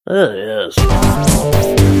Oh,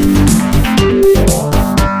 yes.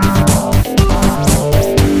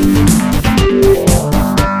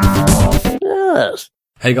 Yes.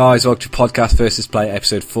 Hey guys, welcome to Podcast vs. Play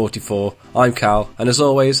episode 44. I'm Cal, and as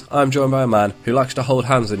always, I'm joined by a man who likes to hold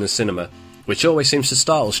hands in the cinema, which always seems to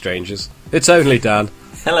startle strangers. It's only Dan.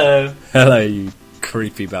 Hello. Hello, you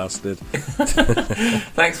creepy bastard.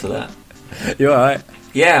 Thanks for that. You alright?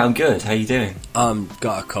 Yeah, I'm good. How you doing?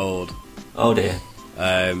 Got a cold. Oh dear.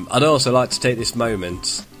 I'd also like to take this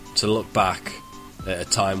moment to look back at a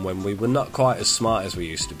time when we were not quite as smart as we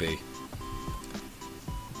used to be.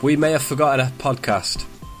 We may have forgotten a podcast.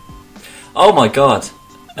 Oh my god.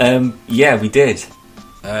 Yeah, we did.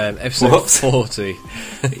 Episode Whoops. 40.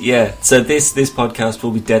 Yeah, so this podcast will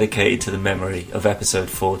be dedicated to the memory of episode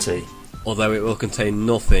 40. Although it will contain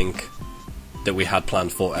nothing that we had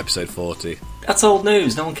planned for episode 40. That's old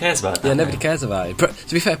news. No one cares about that. Yeah, nobody now. cares about it. But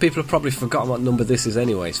to be fair, people have probably forgotten what number this is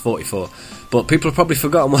anyway. It's 44. But people have probably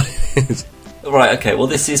forgotten what it is. Right, okay, well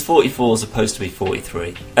this is 44 as opposed to be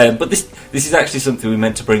 43. But this is actually something we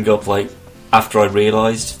meant to bring up, like, after I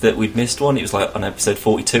realised that we'd missed one. It was like on episode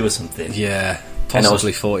 42 or something. Yeah, And I was-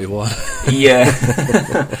 possibly 41. Yeah.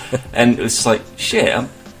 And it was just like, shit,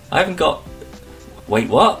 I haven't got... Wait,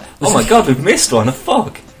 what? Oh my god, we've missed one, a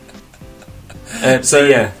fuck. So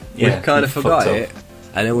yeah. We kind of fucked forgot up. it,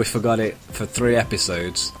 and then we forgot it for 3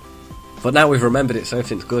 episodes. But now we've remembered it, so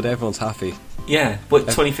everything's good, everyone's happy. Yeah, but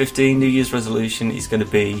 2015 New Year's resolution is going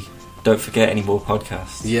to be don't forget any more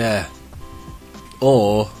podcasts. Yeah.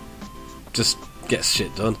 Or just get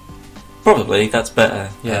shit done. Probably, that's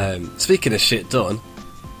better. Yeah. Speaking of shit done,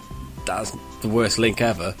 that's the worst link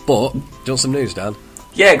ever. But, do you want some news, Dan?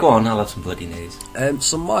 Yeah, go on, I'll have some bloody news.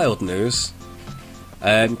 Some mild news.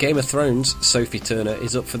 Game of Thrones, Sophie Turner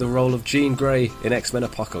is up for the role of Jean Grey in X-Men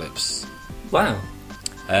Apocalypse. Wow.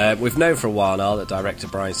 We've known for a while now that director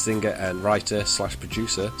Bryan Singer and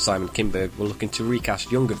writer/producer Simon Kinberg were looking to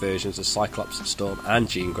recast younger versions of Cyclops, Storm and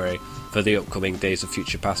Jean Grey for the upcoming Days of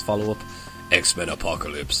Future Past follow-up, X-Men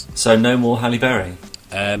Apocalypse. So no more Halle Berry.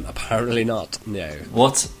 Apparently not, no.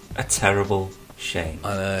 What a terrible shame.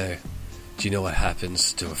 I know. Do you know what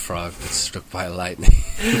happens to a frog that's struck by lightning?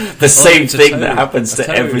 The same it's a thing toad. that happens A to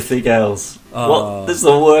toad. everything else. Oh. What? This is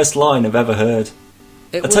the worst line I've ever heard.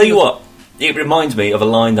 I'll tell you what, it reminds me of a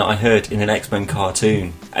line that I heard in an X-Men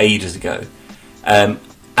cartoon ages ago. Do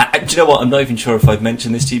you know what, I'm not even sure if I've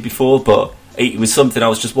mentioned this to you before, but it was something I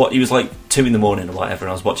was just it was like 2 in the morning or whatever, and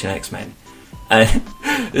I was watching X-Men. And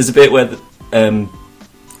there's a bit where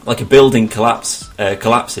like a building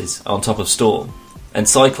collapses on top of Storm, and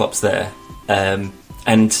Cyclops there, and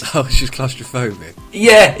Oh, she's claustrophobic.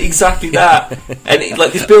 yeah, exactly that. And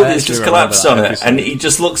like this building has actually just remember collapsed that on her, episode. and he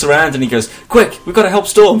just looks around and he goes, "Quick, we've got to help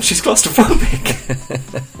Storm. She's claustrophobic."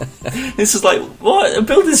 This is like, what? A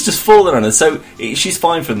building's just fallen on her, so she's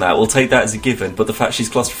fine from that. We'll take that as a given. But the fact she's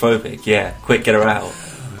claustrophobic, yeah, quick, get her out.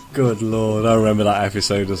 Good lord, I remember that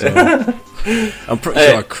episode as well. I'm pretty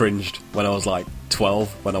sure I cringed when I was like 12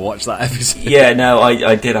 when I watched that episode. Yeah, no,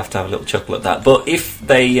 I did have to have a little chuckle at that. But if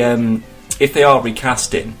they are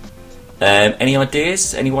recasting, any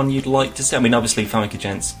ideas? Anyone you'd like to see? I mean, obviously Famke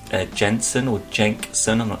Jensen or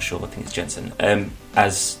Jenkson, I'm not sure. I think it's Jensen.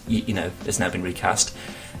 As you know, has now been recast.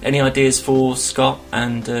 Any ideas for Scott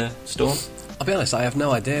and Storm? I'll be honest, I have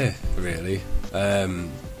no idea, really.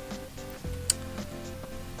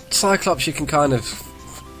 Cyclops, you can kind of...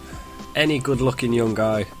 Any good-looking young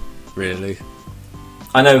guy, really.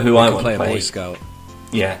 I know who I Can want play to a play. Boy Scout.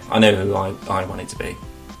 Yeah, I know who I want it to be.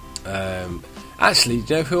 Actually,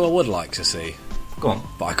 do you know who I would like to see? Go on.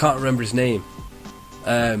 But I can't remember his name.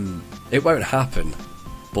 It won't happen,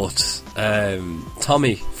 but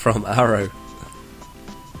Tommy from Arrow.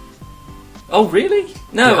 Oh, really?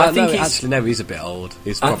 No, Yeah, I think he's... actually no, he's a bit old.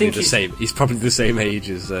 He's I probably think the he's- same. He's probably the same age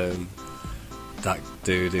as that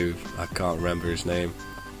dude who I can't remember his name.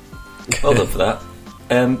 Well done for that.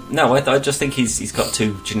 No, I just think he's got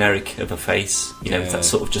too generic of a face. You know, Yeah. that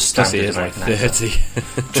sort of just Plus he standard is like American accent.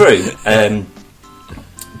 30. True.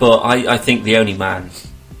 But I think the only boy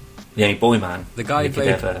man... The guy who we could played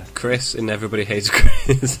ever... Chris in Everybody Hates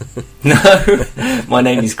Chris. No, my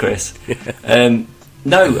name is Chris.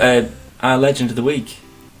 Our Legend of the Week.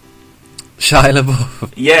 Shia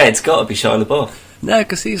LaBeouf. Yeah, it's got to be Shia LaBeouf. No,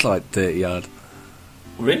 because he's like 30 odd.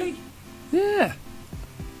 Really? Yeah.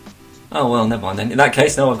 Oh, well, never mind then. In that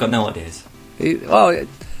case, no, I've got no ideas.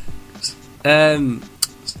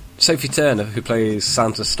 Sophie Turner, who plays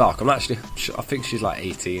Santa Stark, I think she's like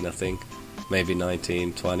 18, I think. Maybe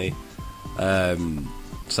 19, 20.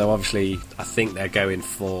 So obviously, I think they're going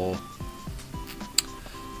for...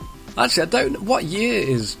 Actually, I don't know. What year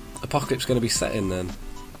is Apocalypse going to be set in then?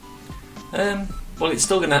 Well, it's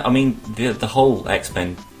still going to... I mean, the whole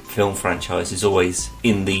X-Men film franchise is always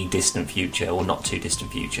in the distant future, or not too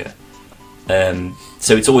distant future.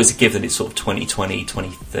 So it's always a given that it's sort of 2020,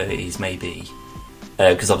 2030s maybe.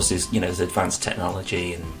 Because obviously, there's advanced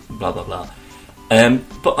technology and blah, blah, blah.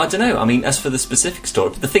 But I don't know. I mean, as for the specific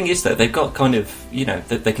story, the thing is that they've got kind of,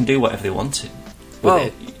 they can do whatever they want to.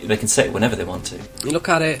 They can set it whenever they want to. You look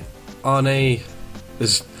at it on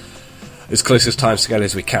as close as timescale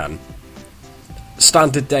as we can.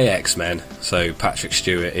 Standard day X-Men, so Patrick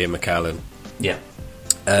Stewart, Ian McKellen. Yeah.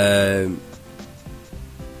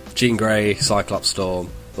 Jean Grey, Cyclops, Storm,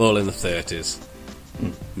 all in the 30s.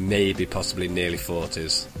 Maybe, possibly, nearly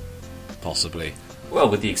 40s. Possibly. Well,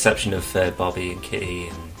 with the exception of Bobby and Kitty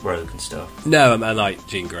and Rogue and stuff. No, I like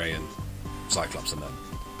Jean Grey and Cyclops and them.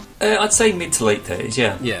 I'd say mid to late 30s,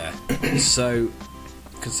 yeah. Yeah. So,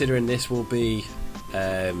 considering this will be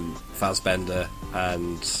Fassbender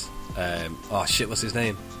and... what's his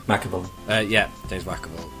name? McAvoy. Yeah, James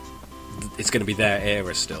McAvoy. It's going to be their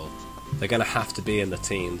era still. They're going to have to be in the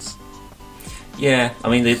teens. Yeah, I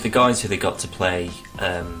mean, the guys who they got to play,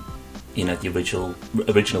 the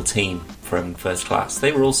original team from First Class,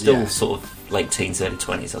 they were all still sort of late teens, early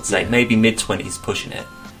 20s, I'd say. Yeah. Maybe mid-20s pushing it.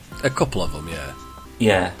 A couple of them, yeah.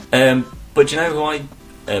 Yeah. But do you know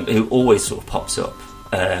who always sort of pops up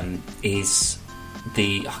is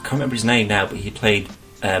I can't remember his name now, but he played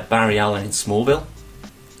Barry Allen in Smallville.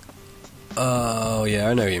 Oh, yeah,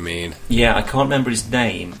 I know what you mean. Yeah, I can't remember his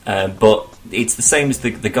name, but it's the same as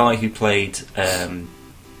the guy who played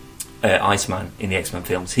Iceman in the X-Men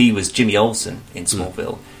films. He was Jimmy Olsen in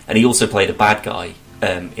Smallville, and he also played a bad guy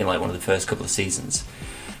in one of the first couple of seasons.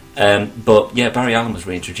 But yeah, Barry Allen was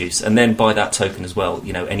reintroduced, and then by that token as well,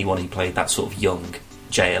 anyone who played that sort of young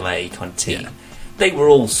JLA kind of team. Yeah. They were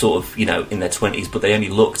all sort of, in their 20s, but they only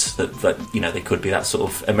looked that they could be that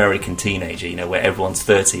sort of American teenager, where everyone's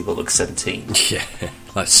 30 but looks 17. Yeah,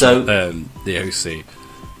 like so the OC.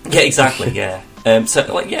 Yeah, exactly. Yeah.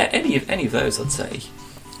 Any of those, I'd say.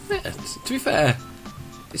 Yeah, to be fair,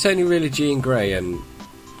 it's only really Jean Grey and,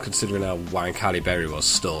 considering how wank Halle Berry was,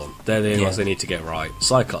 Storm. They're the only ones they need to get right.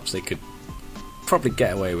 Cyclops, they could probably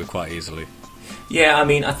get away with quite easily. Yeah, I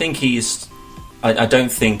mean, I think he's... I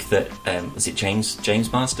don't think that... was it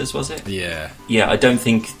James Masters, was it? Yeah. Yeah, I don't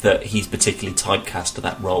think that he's particularly typecast to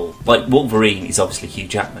that role. Like, Wolverine is obviously Hugh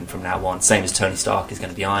Jackman from now on, same as Tony Stark is going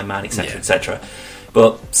to be Iron Man, etc., etc.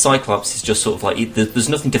 But Cyclops is just sort of like... There's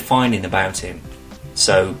nothing defining about him.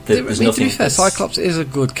 So there's nothing... To be fair, Cyclops is a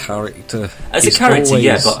good character. As a character,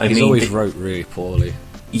 but he's always wrote really poorly.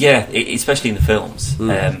 Yeah, especially in the films.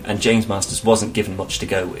 And James Masters wasn't given much to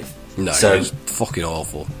go with. No, he was fucking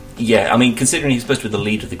awful. Yeah, I mean, considering he's supposed to be the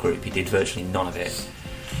leader of the group, he did virtually none of it.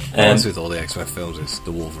 As with all the X-Men films, it's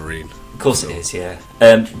the Wolverine. Of course it is, yeah.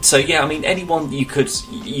 So yeah, I mean, anyone you could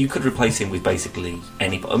replace him with basically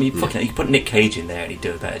anybody. I mean, you could put Nick Cage in there and he'd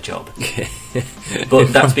do a better job.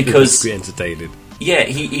 But that's because be entertaining. Yeah,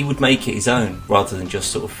 he would make it his own rather than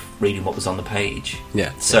just sort of reading what was on the page.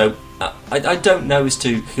 Yeah. So I don't know as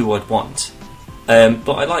to who I'd want,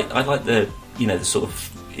 but I like the the sort of,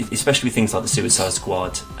 especially with things like the Suicide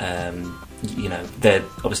Squad. They're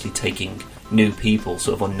obviously taking new people,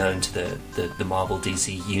 sort of unknown to the Marvel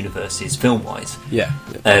DC universes film wise. Yeah.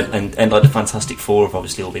 And like the Fantastic Four have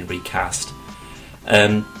obviously all been recast.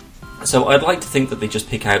 So I'd like to think that they just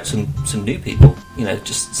pick out some new people,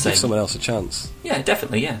 just say... Give someone else a chance. Yeah,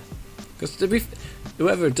 definitely, yeah. Because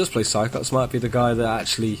whoever does play Cyclops might be the guy that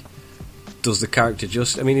actually does the character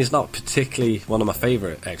just... I mean, he's not particularly one of my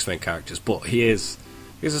favourite X-Men characters, but he's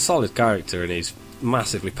a solid character, and he's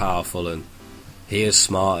massively powerful, and he is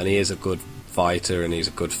smart, and he is a good fighter, and he's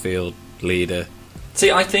a good field leader. See,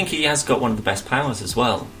 I think he has got one of the best powers as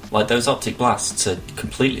well. Like, those optic blasts are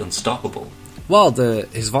completely unstoppable. Well,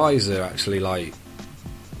 his visor actually,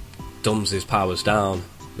 dumbs his powers down,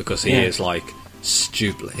 because he is,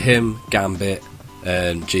 stupid. Him, Gambit,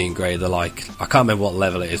 and Jean Grey, they're I can't remember what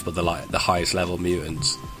level it is, but they're, the highest level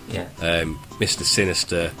mutants. Yeah. Mr.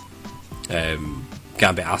 Sinister,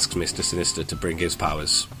 Gambit asks Mr. Sinister to bring his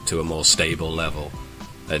powers to a more stable level,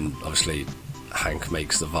 and obviously Hank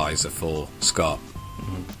makes the visor for Scott.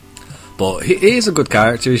 Mm-hmm. But he is a good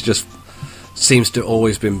character, he's just seems to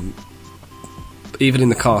always been... Even in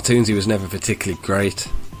the cartoons, he was never particularly great.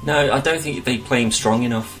 No, I don't think they play him strong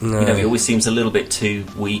enough. No. He always seems a little bit too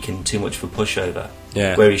weak and too much of a pushover.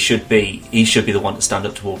 Yeah. Where he should be the one to stand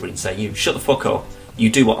up to Wolverine and say, "You shut the fuck up.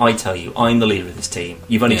 You do what I tell you. I'm the leader of this team.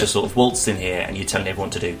 You've only just sort of waltzed in here and you're telling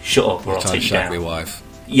everyone to do. Shut up, or I'll take you down." My wife.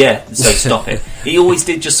 Yeah, so stop it. He always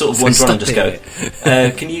did just sort of wander on and just go,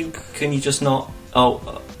 "Can you just not?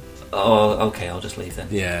 Oh, Oh, okay, I'll just leave then.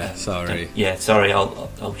 Yeah, sorry. Yeah, sorry,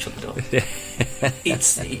 I'll shut the door.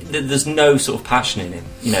 There's no sort of passion in him.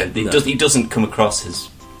 You know, he doesn't come across as...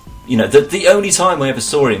 You know, the only time I ever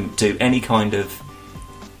saw him do any kind of...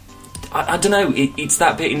 I don't know, it's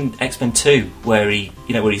that bit in X-Men 2 where he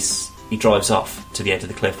drives off to the edge of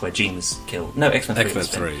the cliff where Jean was killed. No, X-Men 3. X-Men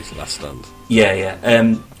 3, Last Stand. Yeah.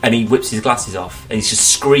 And he whips his glasses off and he's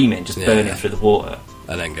just screaming, just burning through the water.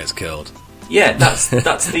 And then gets killed. Yeah, that's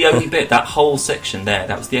the only bit, that whole section there,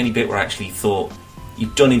 that was the only bit where I actually thought,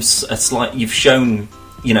 you've done him you've shown,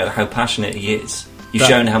 you know, how passionate he is. You've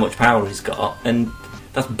shown how much power he's got, and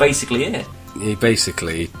that's basically it. He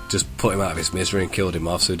basically just put him out of his misery and killed him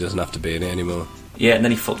off so he doesn't have to be in it anymore. Yeah, and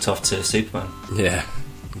then he fucked off to Superman. Yeah,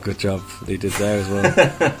 good job he did there as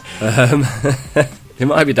well. It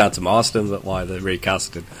might be down to Marston that why they're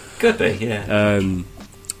recasting. Could be, yeah.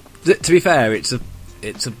 To be fair, it's a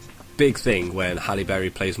big thing when Halle Berry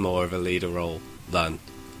plays more of a leader role than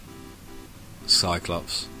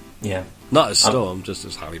Cyclops. Yeah. Not as Storm, just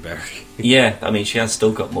as Halle Berry. Yeah, I mean, she has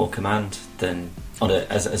still got more command than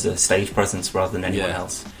as a stage presence rather than anyone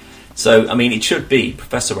else. So, I mean, it should be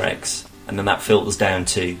Professor X, and then that filters down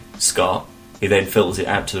to Scott, who then filters it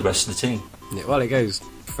out to the rest of the team. Yeah, well, it goes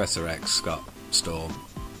Professor X, Scott, Storm,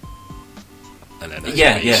 and then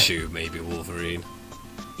maybe Wolverine.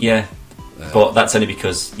 Yeah. But that's only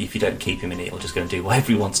because if you don't keep him in it, he'll just go and do whatever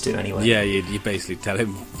he wants to do anyway. Yeah, you basically tell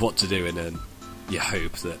him what to do and then you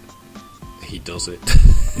hope that he does it.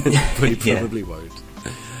 But he probably won't.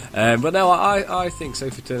 But no, I think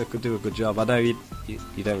Sophie Turner could do a good job. I know you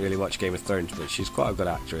don't really watch Game of Thrones, but she's quite a good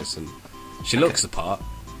actress and she looks the part.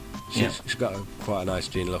 She's got quite a nice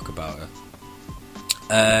Jean look about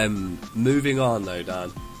her. Moving on though,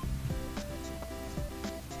 Dan.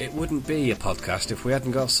 It wouldn't be a podcast if we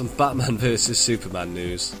hadn't got some Batman vs Superman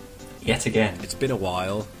news. Yet again. It's been a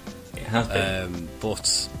while. It has been.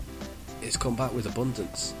 But it's come back with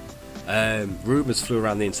abundance. Rumours flew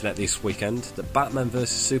around the internet this weekend that Batman vs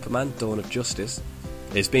Superman Dawn of Justice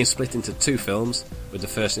is being split into two films, with the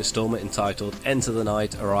first instalment entitled Enter the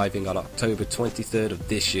Night arriving on October 23rd of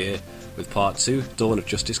this year, with Part 2, Dawn of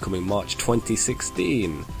Justice, coming March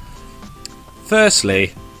 2016.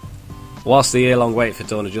 Firstly, whilst the year-long wait for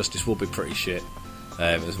Dawn of Justice will be pretty shit,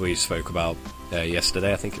 as we spoke about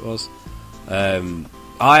yesterday, I think it was,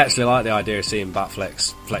 I actually like the idea of seeing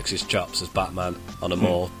Batflex flex his chops as Batman on a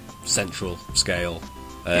more central scale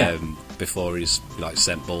before he's like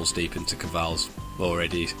sent balls deep into Caval's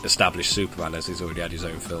already established Superman, as he's already had his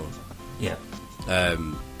own film. Yeah.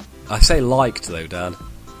 I say liked though, Dan,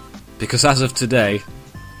 because as of today,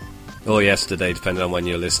 or yesterday, depending on when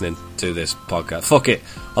you're listening to this podcast. Fuck it.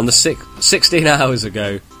 On the 16 hours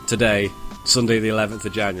ago today, Sunday the 11th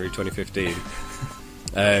of January 2015,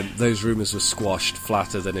 those rumours were squashed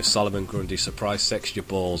flatter than if Solomon Grundy surprise sexed your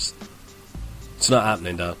balls. It's not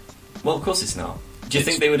happening, Dan. Well, of course it's not. Do you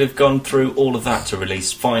think they would have gone through all of that to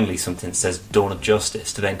release finally something that says Dawn of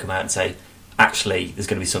Justice, to then come out and say, actually, there's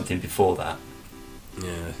going to be something before that?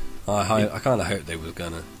 Yeah. I kind of hope they were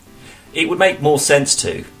going to. It would make more sense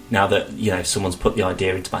to, now that, you know, someone's put the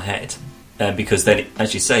idea into my head, because then,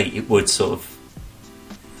 as you say, it would sort of...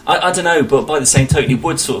 I don't know, but by the same token, it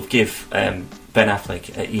would sort of give Ben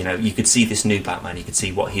Affleck, you know, you could see this new Batman, you could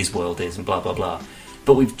see what his world is and blah, blah, blah.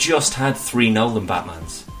 But we've just had 3 Nolan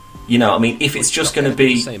Batmans. You know, I mean, if it's just going to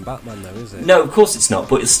be... the same Batman, though, is it? No, of course it's not,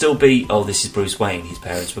 but it'll still be, oh, this is Bruce Wayne, his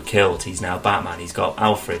parents were killed, he's now Batman, he's got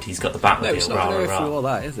Alfred, he's got the Batmobile, no, it's not going to go through all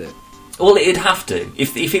that, is it? Well, it'd have to.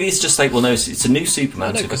 If it is just like, well, no, it's a new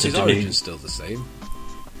Superman. No, because his origin's still the same.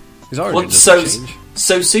 His origin well, doesn't change.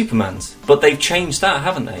 So Superman's. But they've changed that,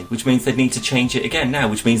 haven't they? Which means they need to change it again now,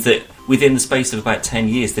 which means that within the space of about 10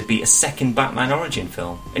 years, there'd be a second Batman origin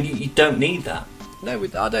film. And you don't need that. No,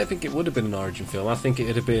 I don't think it would have been an origin film. I think it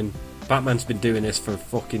would have been, Batman's been doing this for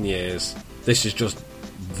fucking years. This is just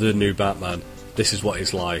the new Batman. This is what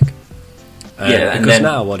he's like. Yeah, because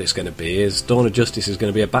now what it's going to be is Dawn of Justice is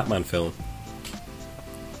going to be a Batman film.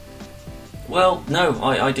 Well, no,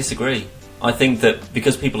 I disagree. I think that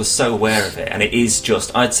because people are so aware of it, and it is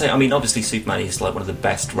just, I'd say, I mean, obviously Superman is like one of the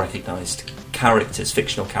best recognised characters,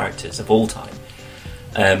 fictional characters of all time.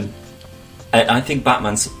 I think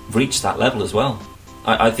Batman's reached that level as well.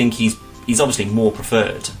 I think he's obviously more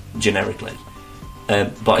preferred generically,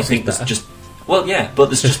 but I think there's just... Well, yeah, but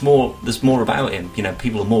there's just more. There's more about him. You know,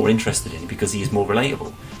 people are more interested in him because he is more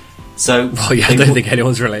relatable. So, well, yeah, I don't think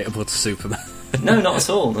anyone's relatable to Superman. No, not at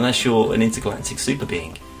all, unless you're an intergalactic super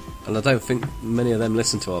being. And I don't think many of them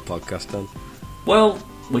listen to our podcast, then. Well,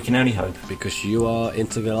 we can only hope. Because you are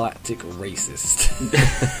intergalactic racist.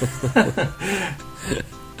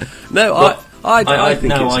 No, I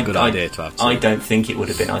think it's a good idea to have two. I don't think it would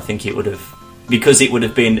have been. I think it would have... Because it would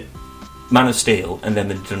have been Man of Steel, and then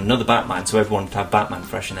they'd done another Batman, so everyone would have Batman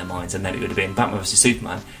fresh in their minds, and then it would have been Batman vs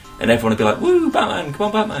Superman, and everyone would be like, woo, Batman, come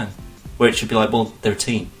on, Batman. Where it should be like, well, they're a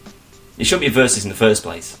team. It shouldn't be a versus in the first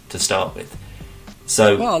place, to start with.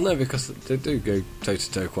 So... Well, no, because they do go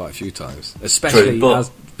toe-to-toe quite a few times. Especially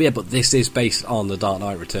but this is based on The Dark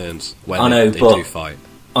Knight Returns, when they do fight.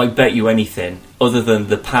 I bet you anything, other than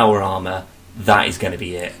the power armour, that is going to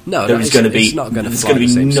be it. No, there's going to be nothing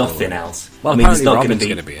story. else. Well, apparently Robin's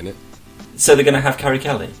going to be in it. So they're going to have Carrie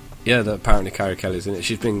Kelly? Yeah, apparently Carrie Kelly's in it.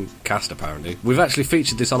 She's been cast, apparently. We've actually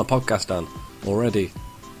featured this on a podcast, Dan, already.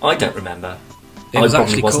 I don't remember. It was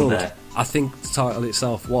actually wasn't called... there. I think the title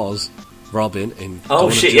itself was Robin in... Oh,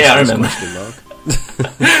 shit, yeah, I remember.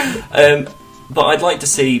 But I'd like to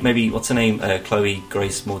see, maybe, what's her name? Chloe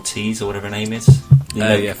Grace Moretz, or whatever her name is.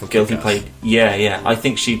 From Guilty played. Yeah. I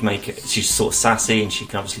think she'd make it. She's sort of sassy, and she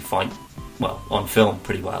can obviously fight well on film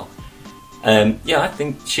pretty well. I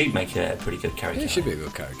think she'd make a pretty good character. Yeah, she'd be a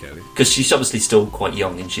good character because she's obviously still quite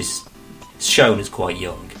young, and she's shown as quite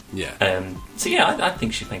young. Yeah. I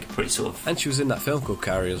think she'd make a pretty sort of. And she was in that film called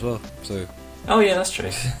Carrie as well. So. Oh yeah, that's true.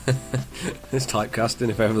 It's typecasting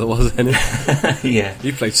if ever there was any. Yeah.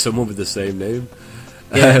 You played someone with the same name.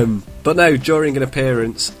 Yeah. But no, during an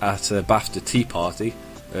appearance at a BAFTA tea party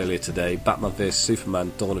earlier today, Batman vs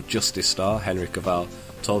Superman Dawn of Justice star Henry Cavill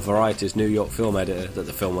told Variety's New York film editor that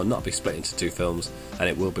the film will not be split into two films and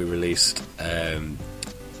it will be released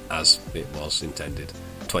as it was intended,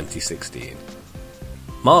 2016.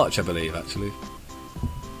 March, I believe, actually.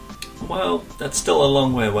 Well, that's still a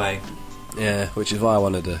long way away. Yeah, which is why I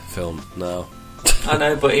wanted a film now. I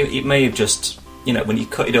know, but it may have just, when you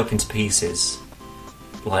cut it up into pieces,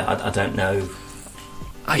 like, I don't know.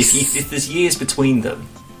 If there's years between them,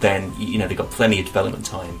 then, they've got plenty of development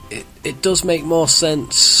time. It does make more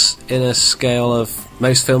sense in a scale of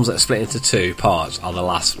most films that are split into two parts are the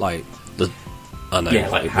last, Harry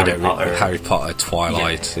Potter,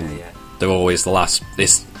 Twilight, they're always the last.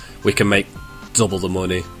 We can make double the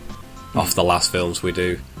money off the last films we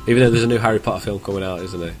do. Even though there's a new Harry Potter film coming out,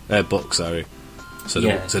 isn't there? Book, sorry. So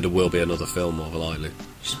there will be another film, more than likely.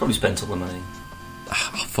 She's probably spent all the money.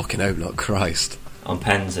 I fucking hope not, Christ. On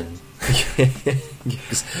pens and...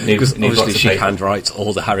 Because obviously she handwrites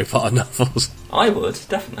all the Harry Potter novels. I would,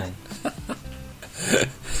 definitely.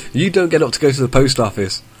 You don't get up to go to the post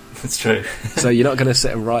office. That's true. So you're not going to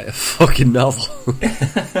sit and write a fucking novel.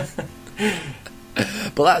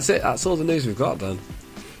 But that's it. That's all the news we've got, Dan.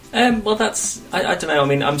 Well, that's... I don't know. I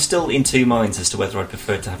mean, I'm still in two minds as to whether I'd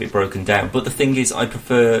prefer to have it broken down. But the thing is, I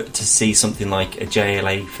prefer to see something like a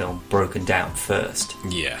JLA film broken down first.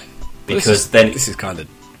 Yeah. Because this is kind of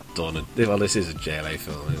done. Well, this is a JLA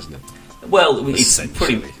film, isn't it? Well, it's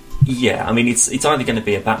pretty... Yeah, I mean, it's either going to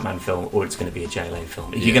be a Batman film or it's going to be a JLA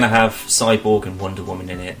film. If you're going to have Cyborg and Wonder Woman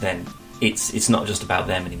in it, then it's not just about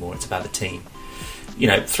them anymore, it's about the team.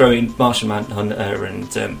 Throw in Martian Manhunter and...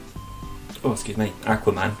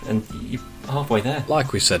 Aquaman, and you're halfway there.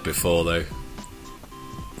 Like we said before, though,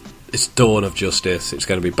 it's Dawn of Justice, it's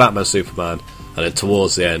going to be Batman, Superman, and then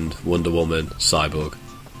towards the end, Wonder Woman, Cyborg.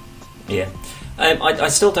 Yeah. I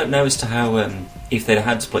still don't know as to how, if they'd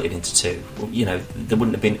had split it into two, there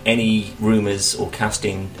wouldn't have been any rumours or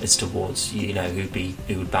casting as towards,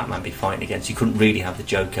 who would Batman be fighting against. You couldn't really have the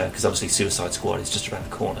Joker, because obviously Suicide Squad is just around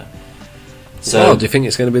the corner. So, do you think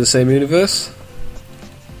it's going to be the same universe?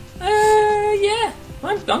 Yeah,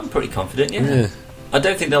 I'm pretty confident, yeah. I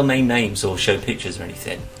don't think they'll name names or show pictures or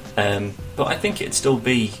anything, but I think it'd still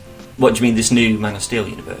be... What do you mean, this new Man of Steel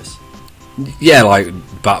universe? Yeah, like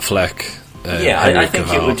Batfleck, I think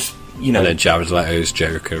Cavill, it would, and then Jared Leto's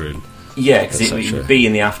Joker, and... Yeah, because it would be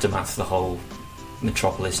in the aftermath of the whole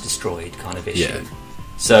Metropolis destroyed kind of issue. Yeah.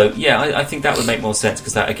 So, I think that would make more sense,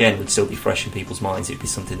 because that, again, would still be fresh in people's minds. It'd be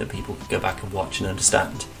something that people could go back and watch and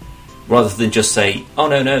understand. Rather than just say, oh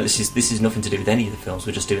no, this is nothing to do with any of the films,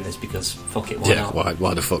 we're just doing this because fuck it, why not?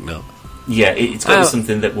 Why the fuck not? Yeah, it's got to be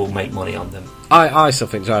something that will make money on them. I still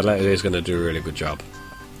think Jared Leto is going to do a really good job.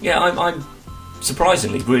 Yeah, I'm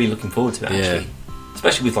surprisingly really looking forward to it, actually. Yeah.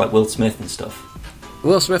 Especially with like Will Smith and stuff.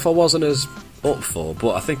 Will Smith I wasn't as up for,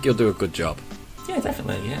 but I think he'll do a good job. Yeah,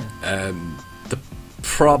 definitely, yeah. The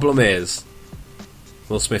problem is,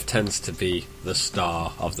 Will Smith tends to be the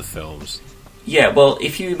star of the films. Yeah, well,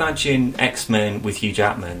 if you imagine X-Men with Hugh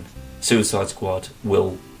Jackman, Suicide Squad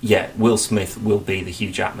Will Smith will be the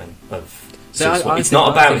Hugh Jackman of Suicide Squad. It's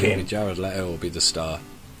not about him. Jared Leto will be the star.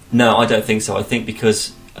 No, I don't think so. I think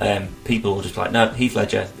because people will just be like, no, Heath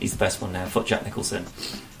Ledger, he's the best one now, fuck Jack Nicholson.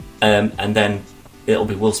 And then it'll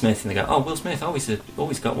be Will Smith, and they go, "Oh, Will Smith,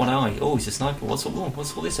 always got one eye, always a sniper. What's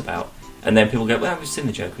all this about?" And then people go, "Well, we've seen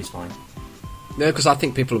the Joker. He's fine." No, because I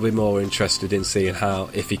think people will be more interested in seeing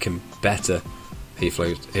if he can better Heath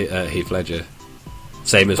Ledger,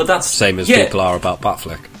 same as people are about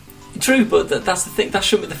Batfleck. True, but that's the thing. That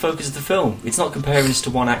shouldn't be the focus of the film. It's not comparing us to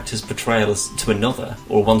one actor's portrayal to another,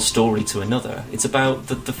 or one story to another. It's about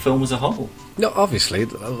the film as a whole. No, obviously,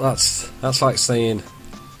 that's like saying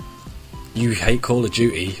you hate Call of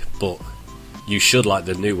Duty, but you should like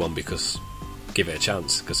the new one because give it a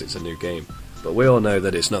chance because it's a new game. But we all know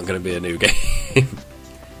that it's not going to be a new game.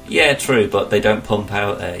 Yeah, true, but they don't pump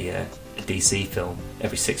out a DC film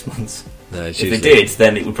every 6 months. No, if they did,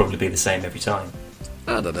 then it would probably be the same every time.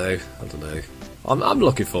 I don't know. I'm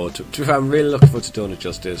looking forward to it. I'm really looking forward to Dawn of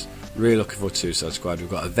Justice. Really looking forward to Suicide Squad. We've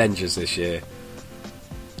got Avengers this year.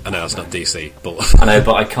 I know it's not DC, but I know,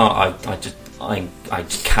 but I can't. I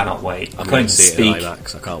just cannot wait. I can't even speak. It in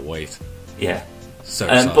IMAX. I can't wait. Yeah. So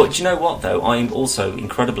excited. But do you know what though? I'm also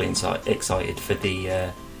incredibly excited for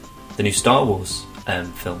the new Star Wars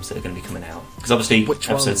films that are going to be coming out, because obviously Which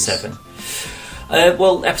Episode ones? 7.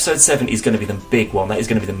 Well, Episode 7 is going to be the big one. That is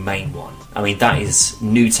going to be the main one. I mean, that is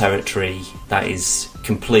new territory. That is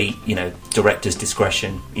complete, director's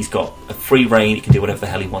discretion. He's got a free reign. He can do whatever the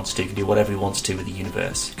hell he wants to. He can do whatever he wants to with the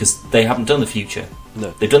universe, because they haven't done the future.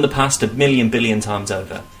 No. They've done the past a million billion times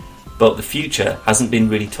over, but the future hasn't been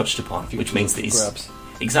really touched upon, which means that he's... Grabs.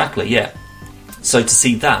 Exactly, yeah. So to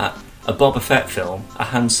see that, a Boba Fett film, a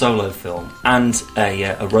Han Solo film, and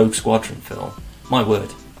a Rogue Squadron film, my word.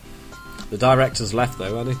 The director's left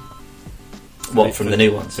though, hasn't he? What, from the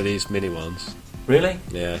new ones? For these mini ones. Really?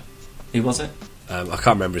 Yeah. Who was it? I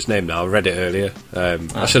can't remember his name now. I read it earlier.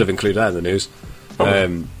 I should have included that in the news.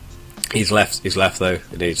 He's left though.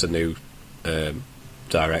 He needs a new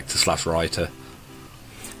director / writer.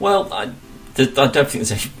 Well, I don't think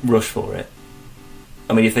there's any rush for it.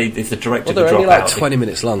 I mean, if the director They're would only drop like out... 20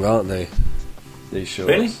 minutes long, aren't they? These shorts.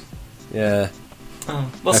 Really? Yeah.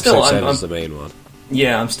 Oh. Well, Episode still, 7's the main one.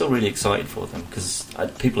 Yeah, I'm still really excited for them, because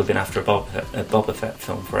people have been after a Boba Fett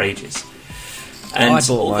film for ages. And I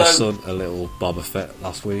bought my son a little Boba Fett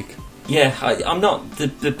last week. Yeah, I'm not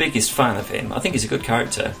the biggest fan of him. I think he's a good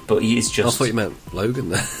character, but he is just... I thought you meant Logan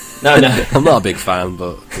there. No. I'm not a big fan,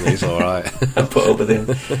 but he's alright. I put up with him.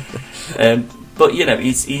 But,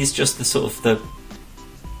 he's just the sort of the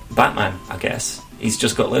Batman, I guess. He's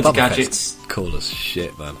just got loads of gadgets. Fett's cool as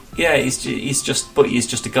shit, man. Yeah, he's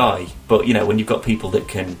just a guy. But, when you've got people that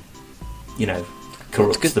can,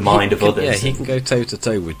 corrupt the mind of others... Yeah, he can go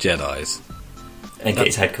toe-to-toe with Jedis. And get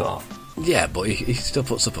his head cut off. Yeah, but he still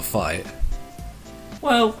puts up a fight.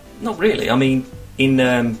 Well, not really. I mean,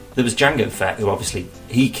 there was Jango Fett, who obviously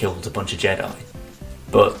he killed a bunch of Jedi.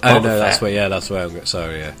 But Boba Fett, that's where I'm.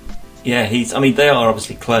 Sorry, yeah. Yeah, they are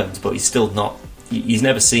obviously clones, but he's still not. He's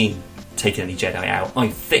never seen taking any Jedi out. I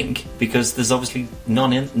think because there's obviously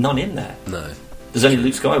none in there. No. There's only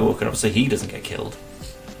Luke Skywalker, and obviously he doesn't get killed.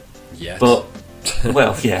 Yes. But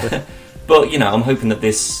well, yeah. But I'm hoping that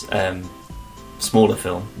this smaller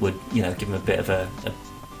film would give him a bit of a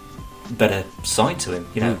better side to him,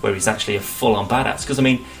 where he's actually a full-on badass. Because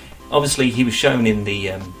obviously he was shown in the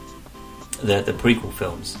prequel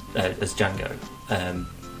films as Jango,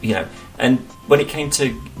 and when it came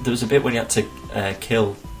to, there was a bit when he had to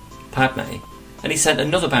kill Padme, and he sent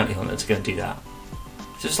another bounty hunter to go and do that.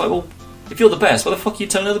 It's just like, well, if you're the best, why the fuck are you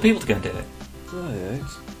telling other people to go and do it? Oh yeah,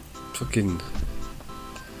 it's fucking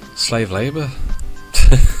slave labour.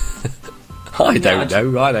 I don't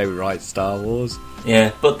know. I don't write Star Wars.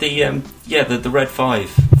 Yeah, but the Red 5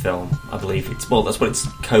 film, I believe that's what its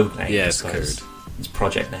code name. Yeah, it's code. It's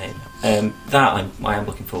project name. That I am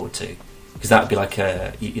looking forward to, because that would be like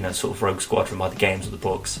a sort of Rogue Squadron by the games or the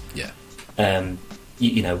books. Yeah.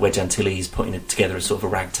 Wedge Antilles putting it together as sort of a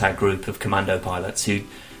ragtag group of commando pilots who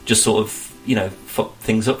just sort of fuck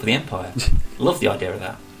things up for the Empire. Love the idea of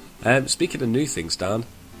that. Speaking of new things, Dan.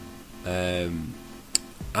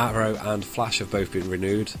 Arrow and Flash have both been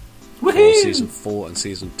renewed. Woohoo! For season 4 and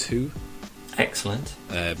season 2. Excellent.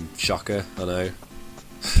 Shocker, I know.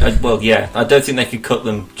 Well, yeah, I don't think they could cut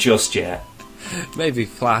them just yet. Maybe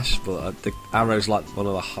Flash, but Arrow's like one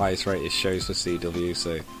of the highest rated shows for CW,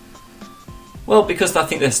 so... Well, because I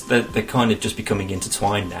think they're kind of just becoming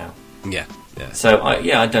intertwined now. Yeah. So,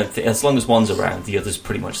 I don't think... As long as one's around, the other's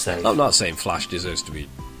pretty much safe. I'm not saying Flash deserves to be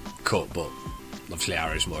cut, but obviously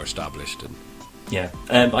Arrow's more established. And yeah.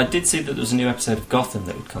 I did see that there was a new episode of Gotham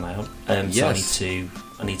that would come out. Yes. So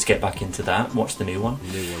I need to get back into that, watch the new one.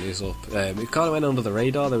 The new one is up. It kind of went under the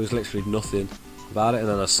radar. There was literally nothing about it, and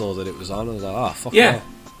then I saw that it was on, and I was like, fuck yeah.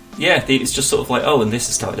 Yeah, it's just sort of like, and this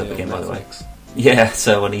has started up again, by the way. Yeah,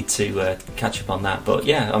 so I need to catch up on that. But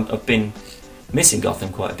yeah, I've been missing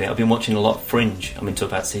Gotham quite a bit. I've been watching a lot of Fringe. I'm into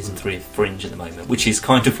about season 3 of Fringe at the moment, which is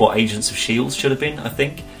kind of what Agents of S.H.I.E.L.D. should have been, I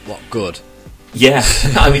think. What, good? Yeah,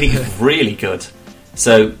 I mean, it's really good.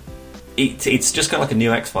 So it's just kind of like a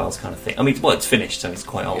new X-Files kind of thing. I mean, well, it's finished, so it's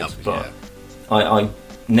quite old, but yeah. I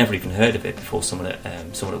never even heard of it before someone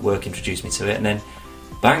at work introduced me to it, and then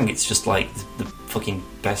bang, it's just like the fucking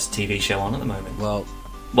best TV show on at the moment. Well,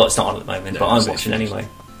 it's not on at the moment, but I'm watching anyway.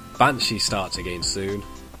 Banshee starts again soon,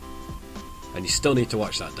 and you still need to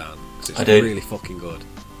watch that, Dan, because it's really fucking good.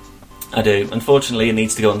 I do. Unfortunately, it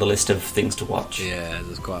needs to go on the list of things to watch. Yeah,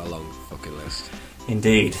 there's quite a long fucking list.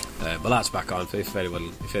 Indeed. But that's back on. If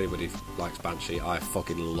anybody likes Banshee, I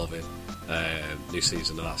fucking love it. New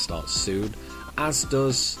season of that starts soon, as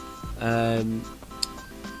does Hannibal.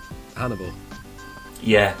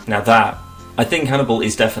 Yeah, now that, I think Hannibal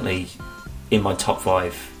is definitely in my top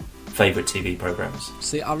 5 favourite TV programmes.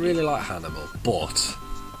 See, I really like Hannibal, but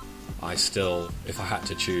I still, if I had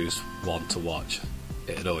to choose one to watch,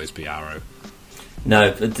 it'd always be Arrow.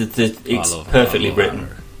 No, it's perfectly written.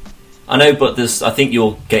 Arrow. I know, but I think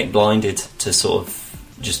you're getting blinded to sort of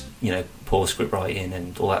just, poor script writing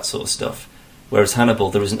and all that sort of stuff. Whereas Hannibal,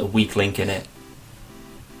 there isn't a weak link in it.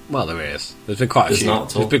 Well, there is. There's been quite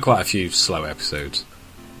a few slow episodes.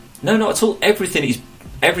 No, not at all. Everything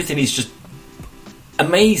is just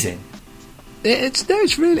amazing. It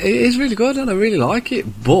is really good, and I really like it.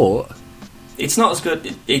 But it's not as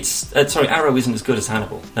good. Arrow isn't as good as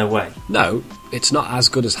Hannibal. No way. No, it's not as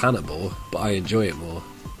good as Hannibal, but I enjoy it more.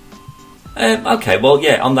 Okay, well,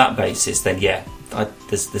 yeah. On that basis, then yeah,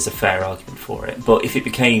 there's a fair argument for it. But if it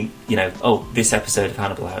became, this episode of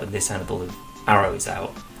Hannibal out and this Hannibal of Arrow is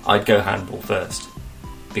out, I'd go Hannibal first,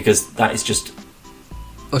 because that is just.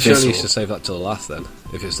 Well, surely you should save that till the last then,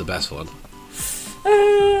 if it's the best one.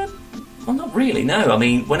 Well, not really, no. I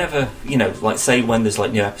mean, whenever, say when there's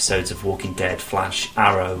new episodes of Walking Dead, Flash,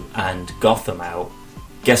 Arrow and Gotham out,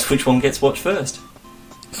 guess which one gets watched first?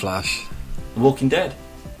 Flash. Walking Dead.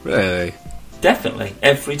 Really? Definitely,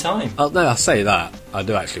 every time. Oh, no, I say that. I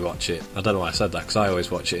do actually watch it. I don't know why I said that, because I always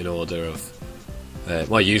watch it in order of...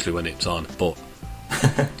 usually when it's on, but...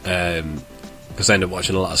 because I end up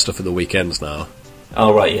watching a lot of stuff at the weekends now.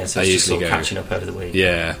 Oh, right, yeah, so it's just sort of catching up over the week.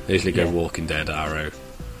 Yeah, I usually go Walking Dead, Arrow,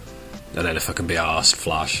 and then if I can be arsed,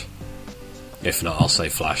 Flash. If not, I'll say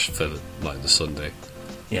Flash for, the Sunday.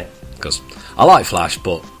 Yeah. Because I like Flash,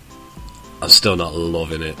 but I'm still not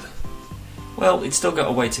loving it. Well, it's still got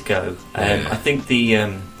a way to go. I think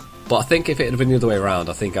But I think if it had been the other way around,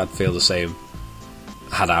 I think I'd feel the same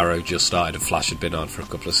had Arrow just started and Flash had been on for a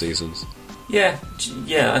couple of seasons. Yeah,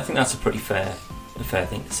 I think that's a pretty fair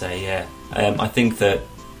thing to say, yeah. I think that...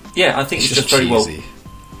 Yeah, I think it's just very cheesy. Well...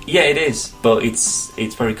 Yeah, it is, but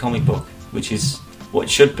it's very comic book, which is what it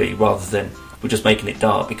should be, rather than we're just making it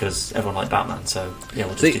dark because everyone liked Batman, so yeah,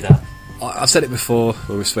 we'll just do that. I've said it before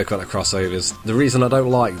when we spoke about the crossovers. The reason I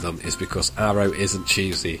don't like them is because Arrow isn't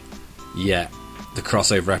cheesy, yet the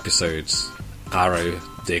crossover episodes, Arrow,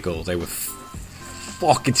 Diggle, they were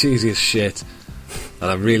fucking cheesy as shit,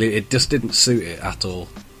 and it just didn't suit it at all.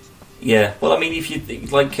 Yeah, well, I mean, if you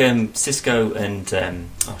think, like Cisco and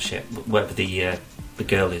whatever the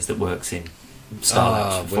girl is that works in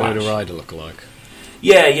Starlight, Winona Ryder lookalike.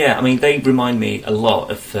 Yeah. I mean, they remind me a lot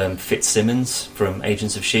of Fitzsimmons from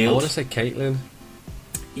Agents of S.H.I.E.L.D. I want to say Caitlin.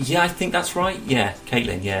 Yeah, I think that's right. Yeah,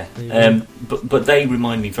 Caitlin. Yeah, mm-hmm. But they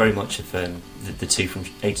remind me very much of the two from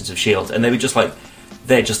Agents of S.H.I.E.L.D. And they were just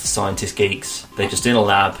they're just the scientist geeks. They're just in a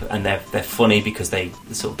lab and they're funny because they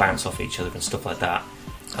sort of bounce off each other and stuff like that.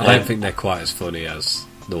 I don't think they're quite as funny as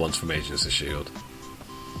the ones from Agents of S.H.I.E.L.D.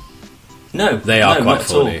 No, they are quite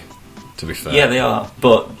funny. To be fair, yeah, they are,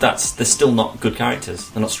 but they're still not good characters.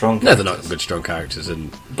 They're not strong characters. No, they're not good, strong characters.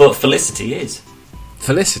 But Felicity is,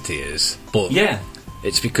 but yeah,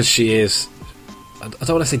 it's because she is. I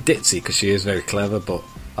don't want to say ditzy because she is very clever, but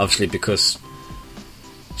obviously because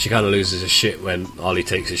she kind of loses her shit when Ollie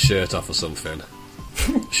takes his shirt off or something.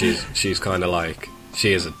 she's kind of like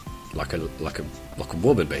she is like a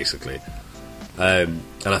woman basically. And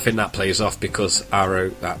I think that plays off because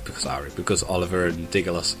Oliver and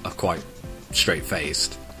Diggle are quite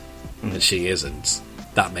straight-faced, and she isn't.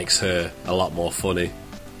 That makes her a lot more funny.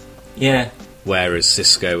 Yeah. Whereas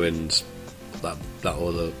Cisco and that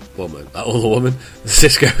other woman,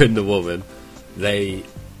 Cisco and the woman, they're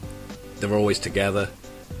always together.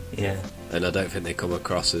 Yeah. And I don't think they come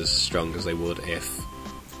across as strong as they would if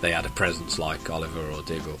they had a presence like Oliver or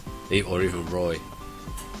Diggle, or even Roy.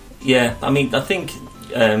 Yeah, I mean, I think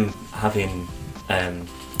having...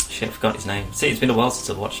 I forgot his name. See, it's been a while since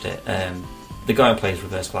I've watched it. the guy who plays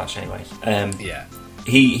Reverse Flash anyway. Yeah.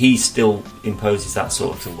 He still imposes that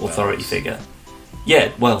sort of authority figure.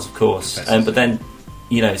 Yeah, Wells, of course. But then,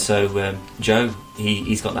 so Joe,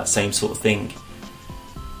 he's got that same sort of thing.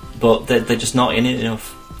 But they're just not in it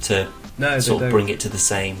enough to sort of bring it to the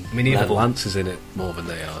same even level. Lance is in it more than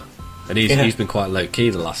they are. And he's been quite low-key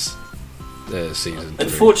the last season.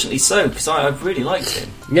 Unfortunately so, because I really liked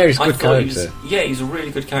him. Yeah, he's a good character. He's a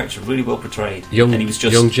really good character, really well portrayed. Young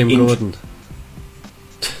Jim Gordon.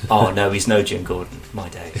 Oh no, he's no Jim Gordon. My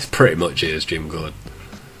days. It pretty much is Jim Gordon.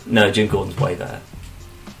 No, Jim Gordon's way better.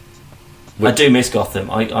 I do miss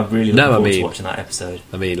Gotham. I really look forward to watching that episode.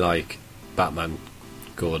 I mean, like Batman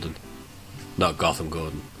Gordon, not Gotham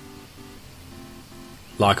Gordon.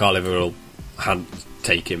 Like Oliver will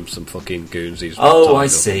take him some fucking goons. He's I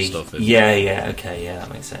see. Stuff, okay, that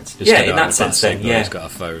makes sense. In that sense, then, he's got a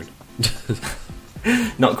phone.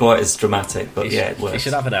 Not quite as dramatic, but it works. He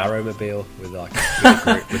should have an Arrowmobile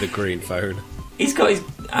with a green phone. He's got his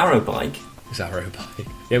Arrow bike. His Arrow bike,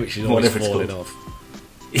 yeah, which is always falling off.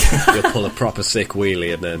 You'll pull a proper sick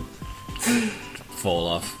wheelie and then fall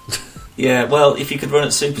off. Yeah, well, if you could run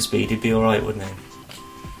at super speed, he'd be alright, wouldn't he?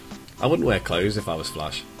 I wouldn't wear clothes if I was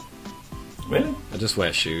Flash. Really? I'd just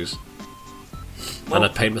wear shoes. And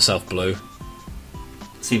I'd paint myself blue.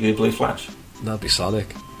 So you'd be a blue Flash? That'd be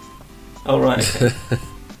Sonic. Oh, right, okay.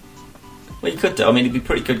 Well, you could do. I mean, it'd be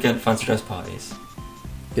pretty good going to fancy dress parties.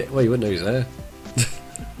 Yeah, well, you wouldn't know he's there.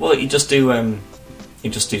 Well, he'd just do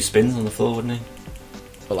spins on the floor, wouldn't he?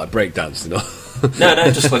 Well, like breakdance,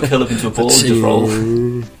 No, just like curl up into a ball and just roll.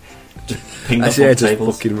 Just ping off just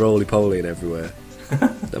tables. fucking roly-polying everywhere.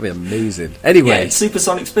 That'd be amazing. Anyway,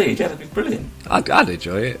 supersonic speed. Yeah, that'd be brilliant. I'd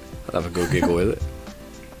enjoy it. I'd have a good giggle with it.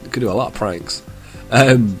 You could do a lot of pranks.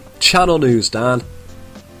 Channel news, Dan.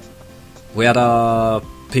 We had our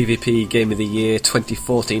PvP Game of the Year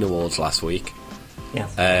 2014 awards last week.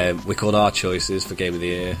 Yeah. We called our choices for Game of the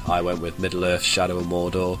Year. I went with Middle-earth, Shadow and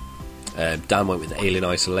Mordor. Dan went with Alien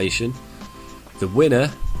Isolation. The winner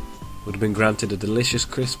would have been granted a delicious,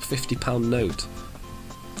 crisp £50 note.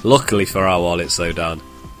 Luckily for our wallets, though, Dan,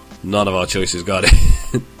 none of our choices got it.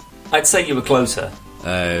 I'd say you were closer.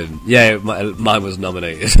 Mine was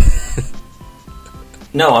nominated.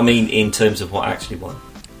 No, I mean in terms of what actually won.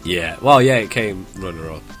 Yeah, well, it came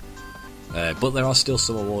runner-up. But there are still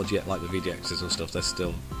some awards yet, like the VGXs and stuff.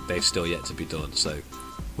 They've still yet to be done. So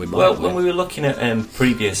we might. Well, when we were looking at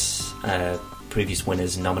previous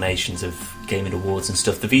winners and nominations of gaming awards and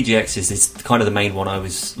stuff, the VGXs is kind of the main one I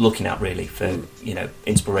was looking at really for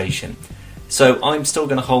inspiration. So I'm still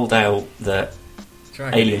going to hold out that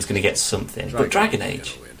Alien's going to get something, but Dragon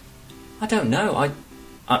Age, I don't know.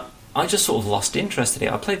 I just sort of lost interest in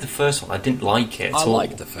it. I played the first one. I didn't like it at all. I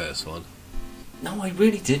liked the first one. No, I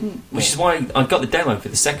really didn't. Which is why I got the demo for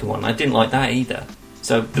the second one. I didn't like that either.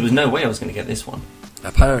 So there was no way I was going to get this one.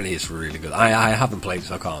 Apparently it's really good. I haven't played it,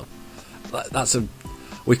 so I can't.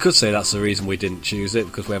 We could say that's the reason we didn't choose it,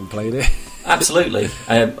 because we haven't played it. Absolutely.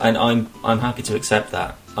 And I'm happy to accept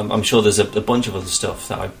that. I'm sure there's a bunch of other stuff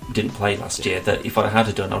that I didn't play last year that if I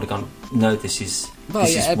had done, I would have gone, no, this is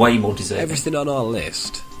way more deserving. Everything on our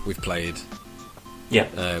list we've played.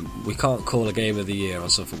 Yeah. We can't call a Game of the Year on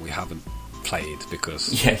something we haven't played, because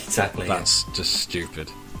that's just stupid.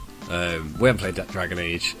 We haven't played that Dragon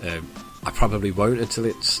Age. I probably won't until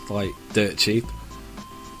it's like dirt cheap.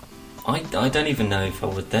 I don't even know if I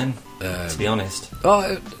would then, to be honest.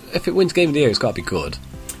 Oh, if it wins Game of the Year, it's got to be good.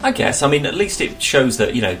 I guess. I mean, at least it shows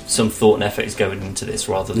that some thought and effort is going into this,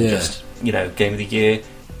 rather than just Game of the Year,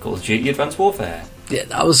 Call of Duty, Advanced Warfare. Yeah,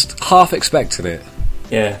 I was half expecting it.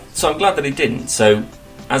 Yeah, so I'm glad that it didn't. So,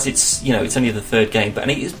 as it's it's only the third game, and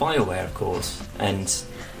it is BioWare, of course, and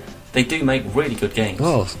they do make really good games.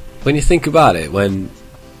 Well, when you think about it,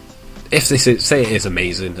 if they say it is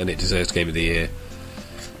amazing and it deserves Game of the Year,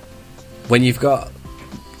 when you've got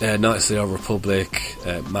Knights of the Old Republic,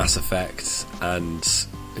 Mass Effect, and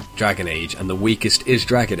Dragon Age, and the weakest is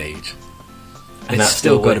Dragon Age, and it's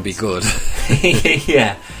still got to be good.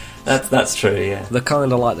 Yeah, that's true. Yeah, they're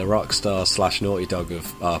kind of like the Rockstar / Naughty Dog of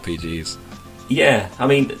RPGs. Yeah, I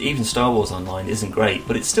mean, even Star Wars Online isn't great,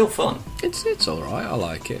 but it's still fun. It's all right. I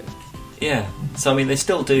like it. Yeah, so I mean, they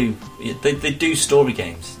still do. They do story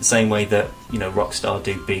games the same way that Rockstar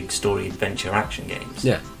do big story adventure action games.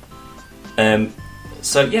 Yeah.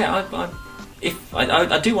 So yeah,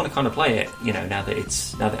 I do want to kind of play it. Now that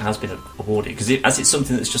it has been awarded, because as it's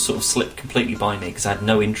something that's just sort of slipped completely by me because I had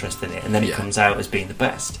no interest in it, and then it comes out as being the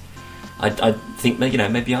best. I think maybe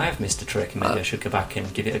I have missed a trick, and maybe I should go back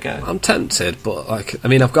and give it a go. I'm tempted, but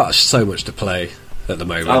I've got so much to play at the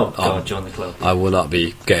moment. Oh God, join the club. I will not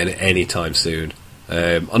be getting it anytime soon.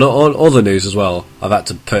 On other news as well, I've had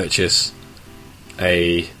to purchase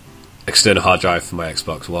a external hard drive for my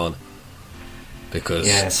Xbox One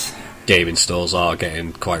because game installs are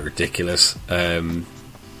getting quite ridiculous.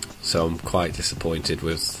 So I'm quite disappointed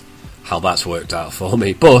with how that's worked out for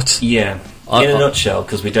me. But in a nutshell,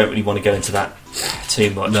 because we don't really want to go into that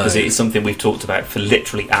too much, because it is something we've talked about for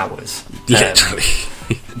literally hours. Literally.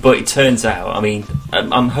 But it turns out, I mean,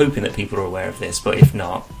 I'm hoping that people are aware of this, but if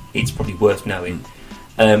not, it's probably worth knowing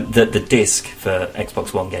that the disc for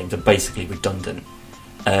Xbox One games are basically redundant.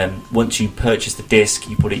 Once you purchase the disc,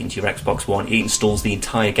 you put it into your Xbox One, it installs the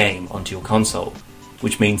entire game onto your console,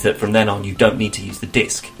 which means that from then on you don't need to use the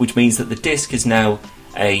disc, which means that the disc is now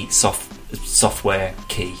a software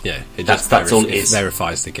key. Yeah, that's all it is. It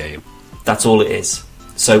verifies the game. That's all it is.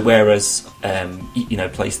 So whereas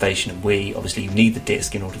PlayStation and Wii, obviously you need the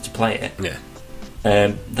disc in order to play it. Yeah.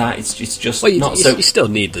 It's just well, not so. You still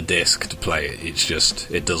need the disc to play it. It's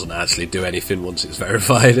just it doesn't actually do anything once it's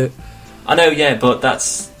verified it. I know, yeah, but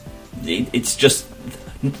it's just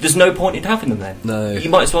there's no point in having them then. No. You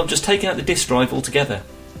might as well have just taken out the disc drive altogether.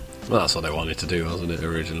 Well, that's what they wanted to do, wasn't it,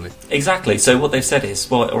 originally? Exactly. So what they've said is,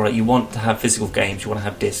 well, alright, you want to have physical games, you want to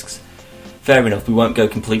have discs. Fair enough, we won't go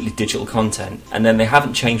completely digital content. And then they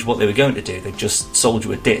haven't changed what they were going to do. They've just sold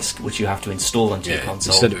you a disc, which you have to install onto your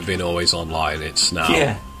console. Instead of it being always online, it's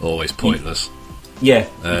now always pointless.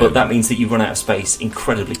 But that means that you run out of space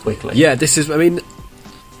incredibly quickly. Yeah, this is, I mean,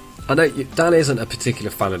 I know Dan isn't a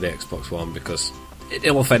particular fan of the Xbox One because,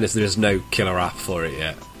 in all fairness, there is no killer app for it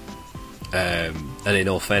yet. And in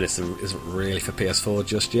all fairness, there isn't really for PS4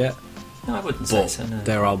 just yet. No, I wouldn't say so, no.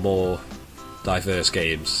 There are more diverse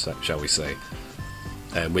games, shall we say,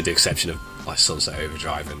 with the exception of like Sunset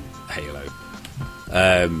Overdrive and Halo.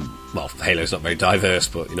 Well, Halo's not very diverse,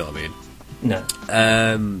 but you know what I mean. No.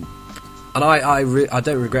 And I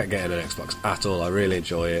don't regret getting an Xbox at all. I really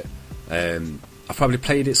enjoy it. I've probably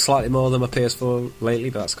played it slightly more than my PS4 lately,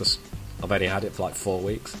 but that's because I've only had it for like 4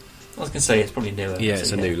 weeks. I was going to say it's probably newer. Yeah,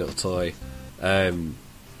 it's a new little toy.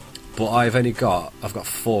 But I've got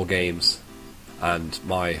 4 games, and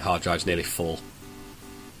my hard drive's nearly full.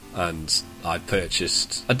 And I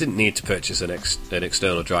didn't need to purchase an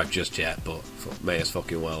external drive just yet, but may as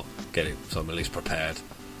fucking well get it, so I'm at least prepared.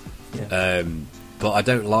 Yeah. But I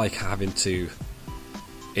don't like having to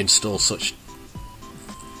install such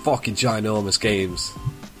fucking ginormous games.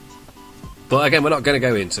 But again, we're not going to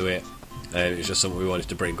go into it. It's just something we wanted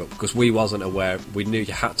to bring up because we wasn't aware. We knew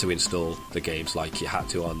you had to install the games like you had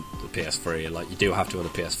to on the PS3 and like you do have to on the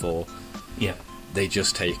PS4. Yeah. They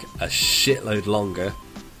just take a shitload longer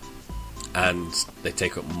and they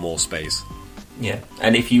take up more space. Yeah,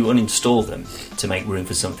 and if you uninstall them to make room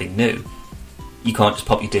for something new, you can't just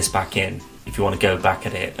pop your disc back in. If you want to go back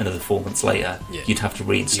at it another 4 months later, you'd have to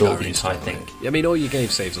reinstall the entire thing. I mean, all your game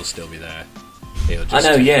saves will still be there. I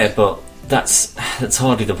know, yeah, but that's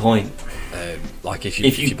hardly the point. Like if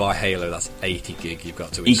you buy Halo, that's 80 gig you've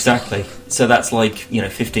got to install. Exactly. So that's like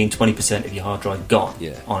 15-20% of your hard drive gone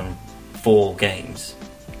on 4 games.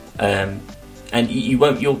 And you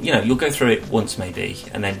won't. You'll go through it once maybe,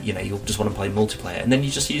 and then you'll just want to play multiplayer, and then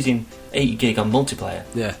you're just using 80 gig on multiplayer.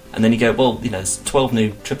 Yeah. And then you go, well, there's 12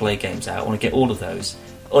 new AAA games out. I want to get all of those.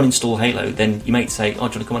 Uninstall Halo. Then your mate say, "Oh, do you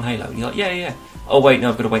want to come on Halo?" And you're like, yeah. Oh wait, no,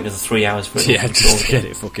 I've got to wait another 3 hours for it. Yeah, just to get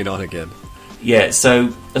it fucking on again. Yeah.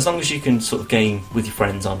 So as long as you can sort of game with your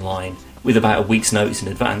friends online with about a week's notice in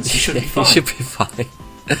advance, you should be fine. You should be fine.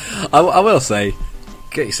 I will say,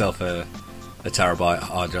 get yourself a terabyte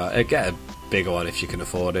hard drive. Get a bigger one if you can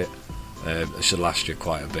afford it. It should last you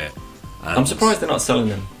quite a bit. And I'm surprised they're not selling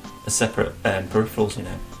them as separate peripherals.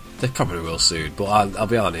 They probably will soon, but I'll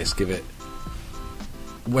be honest.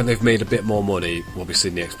 When they've made a bit more money, we'll be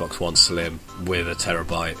seeing the Xbox One Slim with a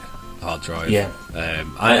terabyte hard drive. Yeah.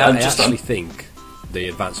 I actually think the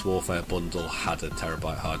Advanced Warfare bundle had a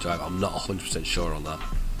terabyte hard drive. I'm not 100% sure on that.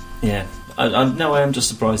 Yeah. I am just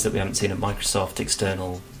surprised that we haven't seen a Microsoft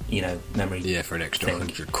external memory. Yeah, for an extra thing.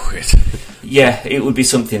 £100. Yeah, it would be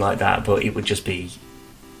something like that, but it would just be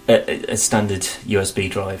a standard USB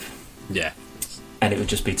drive. Yeah. And it would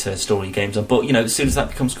just be to store your games on. But, as soon as that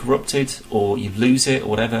becomes corrupted, or you lose it, or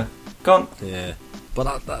whatever, gone. Yeah.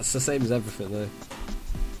 But that's the same as everything, though.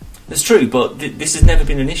 That's true, but this has never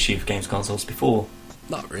been an issue for games consoles before.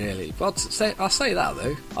 Not really. But I'll say that,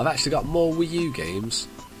 though. I've actually got more Wii U games.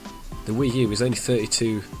 The Wii U is only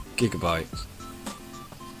 32 gigabytes.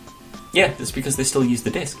 Yeah, that's because they still use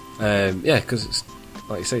the disc. Yeah, because it's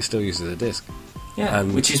like you say, still uses the disc. Yeah,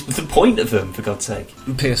 which is the point of them, for God's sake.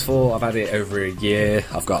 PS4, I've had it over a year.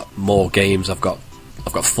 I've got more games. I've got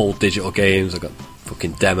full digital games. I've got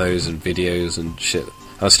fucking demos and videos and shit.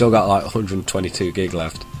 I've still got like 122 gig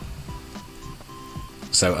left.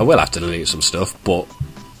 So I will have to delete some stuff, but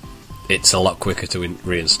it's a lot quicker to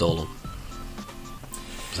reinstall them.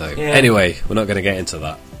 So anyway, we're not going to get into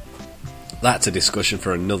that. That's a discussion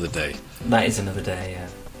for another day. That is another day, yeah.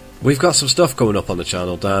 We've got some stuff coming up on the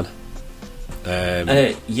channel, Dan.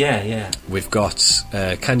 Yeah. We've got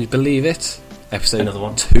Can You Believe It? Episode Another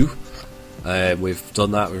one. 2. We've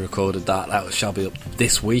done that, we recorded that. That shall be up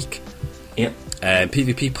this week. Yep.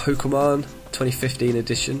 PvP Pokemon 2015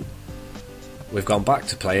 edition. We've gone back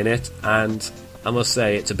to playing it, and I must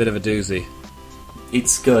say, it's a bit of a doozy.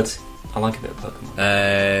 It's good. I like a bit of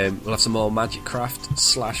Pokemon. We'll have some more Magic Craft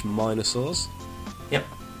 / Minosaurs. Yep.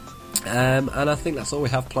 And I think that's all we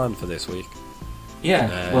have planned for this week.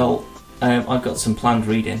 Yeah, well, I've got some planned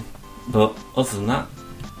reading, but other than that,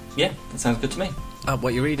 yeah, that sounds good to me. What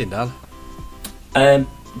are you reading, Dan?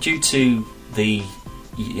 Due to the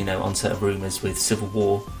onset of rumours with Civil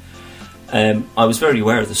War, I was very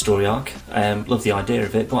aware of the story arc, loved the idea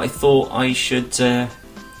of it, but I thought I should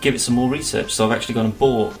give it some more research. So I've actually gone and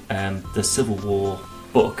bought the Civil War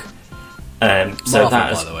book. Marvel,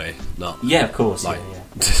 by the way, not yeah, of course, like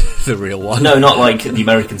yeah. the real one. No, not like the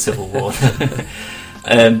American Civil War.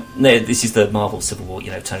 No, this is the Marvel Civil War.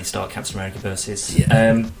 Tony Stark, Captain America versus.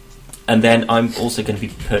 Yeah. And then I'm also going to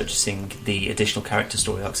be purchasing the additional character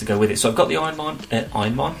story arcs to go with it. So I've got the Iron Man.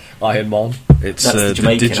 It's That's the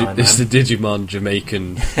Jamaican Iron Man. It's the Digimon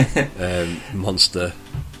Jamaican monster.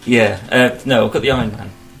 Yeah. No, I've got the Iron Man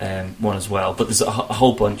one as well. But there's a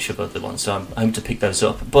whole bunch of other ones, so I'm hoping to pick those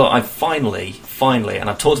up. But I've finally, and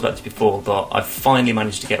I've talked about this before, but I've finally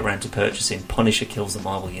managed to get around to purchasing Punisher Kills the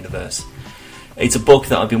Marvel Universe. It's a book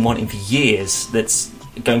that I've been wanting for years. That's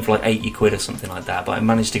going for like 80 quid or something like that, but I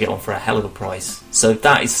managed to get one for a hell of a price. So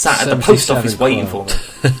that is sat at the post office waiting for me.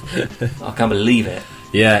 I can't believe it.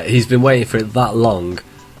 Yeah, he's been waiting for it that long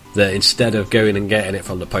that instead of going and getting it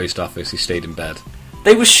from the post office, he stayed in bed.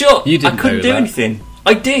 They were shut. You didn't I couldn't know do that. anything.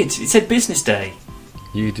 I did. It said business day.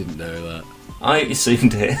 You didn't know that. I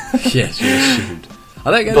assumed it. Yes, you assumed.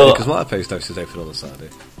 I don't get it because my post office is open on a Saturday.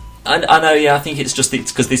 I know, yeah, I think it's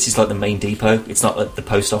because this is like the main depot. It's not like the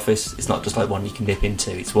post office. It's not just like one you can nip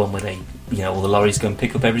into. It's one where they, all the lorries go and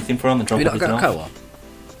pick up everything from and drop Have you everything not got off. a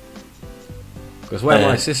co-op? Because where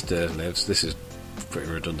my sister lives, this is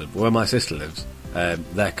pretty redundant, but where my sister lives,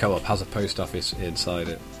 their co-op has a post office inside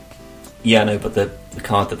it. Yeah, no, but the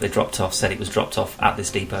card that they dropped off said it was dropped off at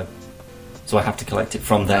this depot. So I have to collect it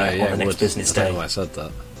from there on the next business day. I don't know why I said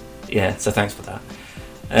that. Yeah, so thanks for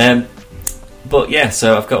that. But yeah,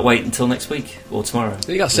 so I've got to wait until next week or tomorrow.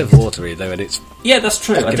 You got Civil War to read though, and it's yeah, that's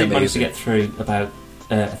true. I did manage to amazing. get through about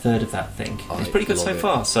a third of that thing. It's pretty good so love it.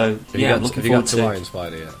 far. So yeah, I'm looking have you forward got to Iron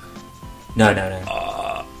Spider yet?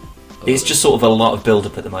 No. It's just sort of a lot of build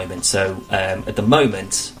up at the moment. So at the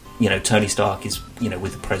moment, Tony Stark is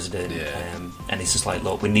with the president, and it's just like,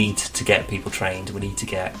 look, we need to get people trained. We need to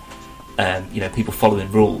get people following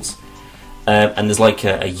rules. And there's like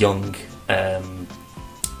a young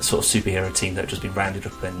sort of superhero team that have just been rounded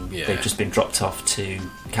up, and they've just been dropped off to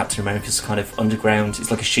Captain America's kind of underground. It's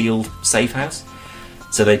like a S.H.I.E.L.D. safe house.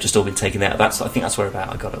 So they've just all been taken there. I think that's where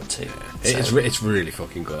about I got up to. Yeah. So, it's really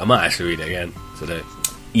fucking good. I might actually read it again today.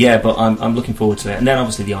 yeah, but I'm looking forward to it. And then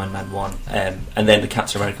obviously the Iron Man one, and then the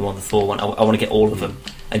Captain America one, the Thor one. I want to get all of them,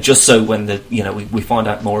 and just so when we find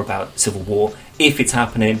out more about Civil War, if it's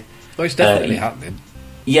happening. Well, it's definitely happening.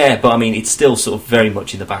 Yeah, but I mean, it's still sort of very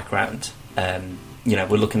much in the background. We're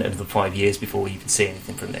looking at another 5 years before we even see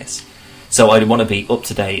anything from this. So I want to be up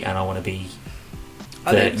to date, and I want to be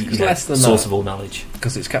less than source that, of all knowledge.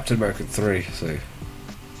 because it's Captain America 3. So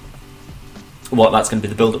What? That's going to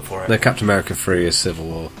be the build-up for it. no, Captain America 3 is Civil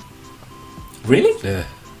War. Really? Yeah.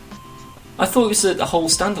 I thought it was a whole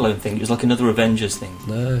standalone thing. It was like another Avengers thing.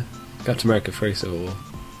 No, Captain America 3 Civil War.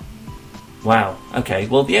 Wow. Okay.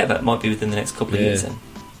 Well, yeah, that might be within the next couple of years then.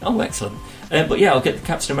 Oh, excellent. But yeah, I'll get the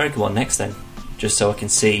Captain America one next then, just so I can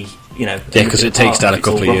see, Yeah, because it takes Dan a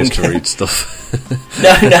couple of years to read stuff. No,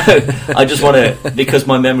 I just want to, because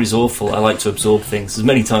my memory's awful, I like to absorb things as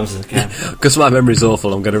many times as I can. Because my memory's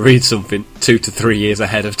awful, I'm going to read something 2 to 3 years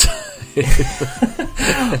ahead of time.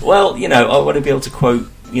 Well, I want to be able to quote,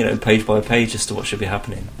 page by page as to what should be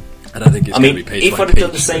happening. I don't think it's going to be page if by I'd have page.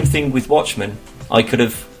 done the same thing with Watchmen, I could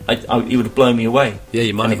have, it would have blown me away. Yeah,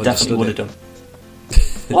 you might and have it definitely would have done.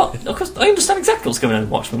 What? Of course, I understand exactly what's going on in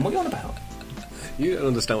Watchmen. What are you on about? You don't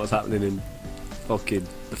understand what's happening in fucking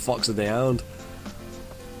The Fox and the Hound.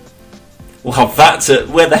 Well,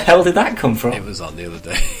 where the hell did that come from? It was on the other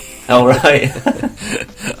day. Oh, right.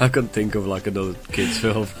 I couldn't think of like another kids'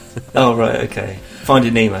 film. Oh, right, okay.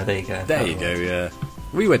 Finding Nemo, there you go. There you go, yeah.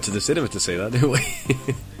 We went to the cinema to see that, didn't we?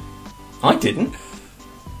 I didn't.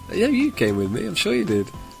 Yeah, you came with me. I'm sure you did.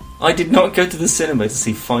 I did not go to the cinema to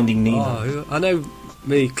see Finding Nemo. Oh, I know.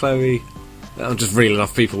 Me, Chloe. I'm just reeling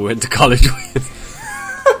off people we went to college with.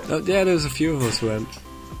 Yeah, there was a few of us who went.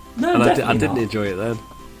 No, and definitely I didn't not. enjoy it then.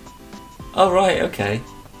 Oh, right, okay.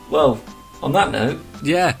 Well, on that note,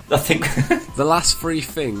 Yeah, I think... the last three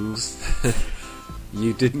things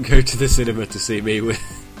you didn't go to the cinema to see me with.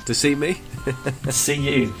 To see me? See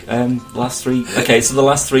you. Last three... Okay, so the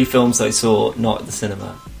last three films I saw not at the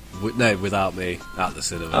cinema. No, without me at the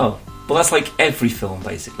cinema. Oh, well, that's like every film,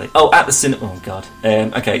 basically. Oh, at the cinema... Oh, God.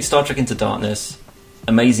 Okay, Star Trek Into Darkness,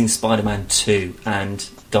 Amazing Spider-Man 2, and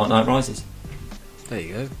Dark Knight Rises. There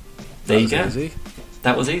you go. There you go. Easy.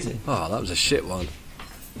 That was easy. Oh, that was a shit one.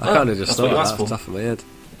 I Oh, kind of just that's thought what you that asked off the for. top of my head.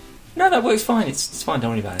 No, that works fine. It's fine, don't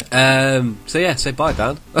worry about it. So yeah, say bye,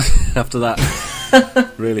 Dan. After that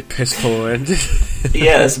really piss poor ending.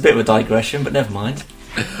 Yeah, that's a bit of a digression, but never mind.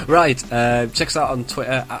 Right, check us out on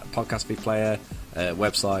Twitter at PodcastVPlayer,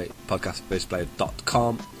 website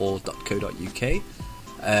podcastvplayer.com or .co.uk.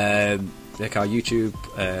 Check our YouTube,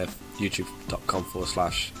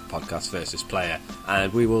 youtube.com/podcast-versus-player,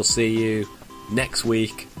 and we will see you next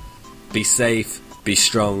week. Be safe, be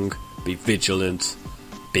strong, be vigilant,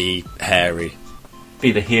 be hairy,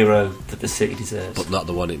 Be the hero that the city deserves. but not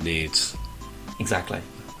the one it needs. Exactly.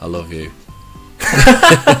 I love you.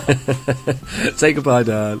 Say goodbye,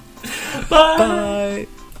 Dan. Bye. Bye.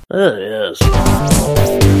 Oh,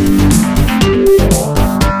 yes.